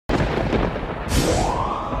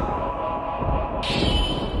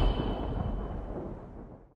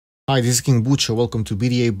Hi, this is King Bucho. Welcome to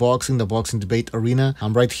BDA Boxing, the boxing debate arena.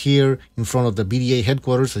 I'm right here in front of the BDA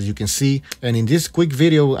headquarters, as you can see. And in this quick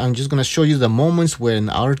video, I'm just going to show you the moments when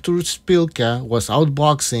Artur Szpilka was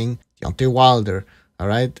outboxing Deontay Wilder. All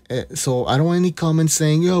right. So I don't want any comments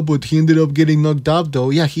saying, yeah, but he ended up getting knocked out, though.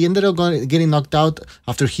 Yeah, he ended up getting knocked out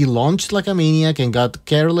after he launched like a maniac and got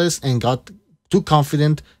careless and got too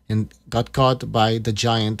confident and got caught by the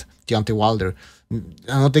giant Deontay Wilder. I'm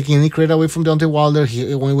not taking any credit away from Deontay Wilder.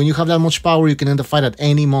 When you have that much power, you can end the fight at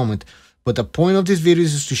any moment. But the point of this video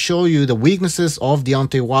is to show you the weaknesses of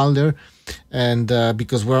Deontay Wilder, and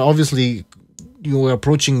because we're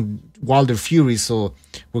approaching Wilder Fury, so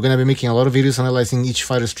we're gonna be making a lot of videos analyzing each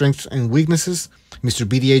fighter's strengths and weaknesses. Mr.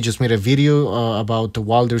 BDA just made a video about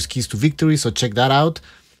Wilder's keys to victory, so check that out.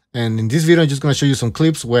 And in this video, I'm just gonna show you some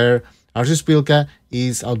clips where Artur Szpilka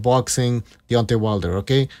is outboxing Deontay Wilder.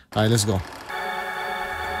 Okay, all right, let's go.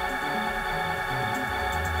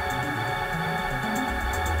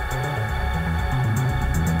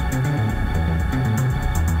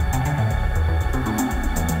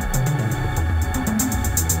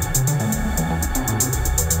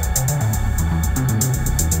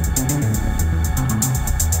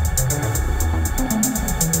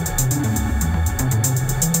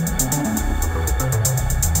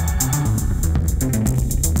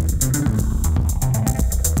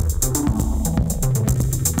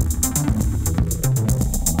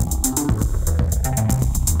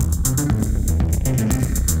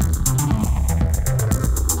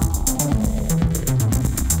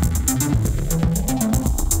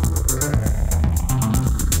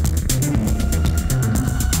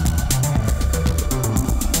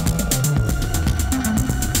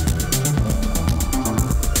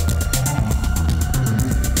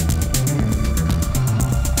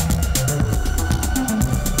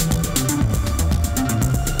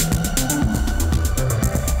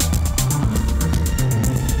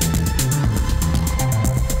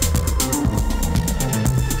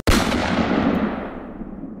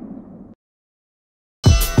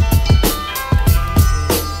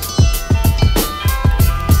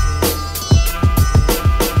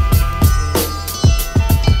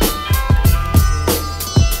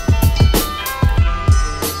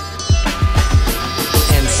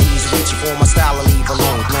 For my style, I leave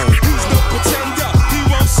alone.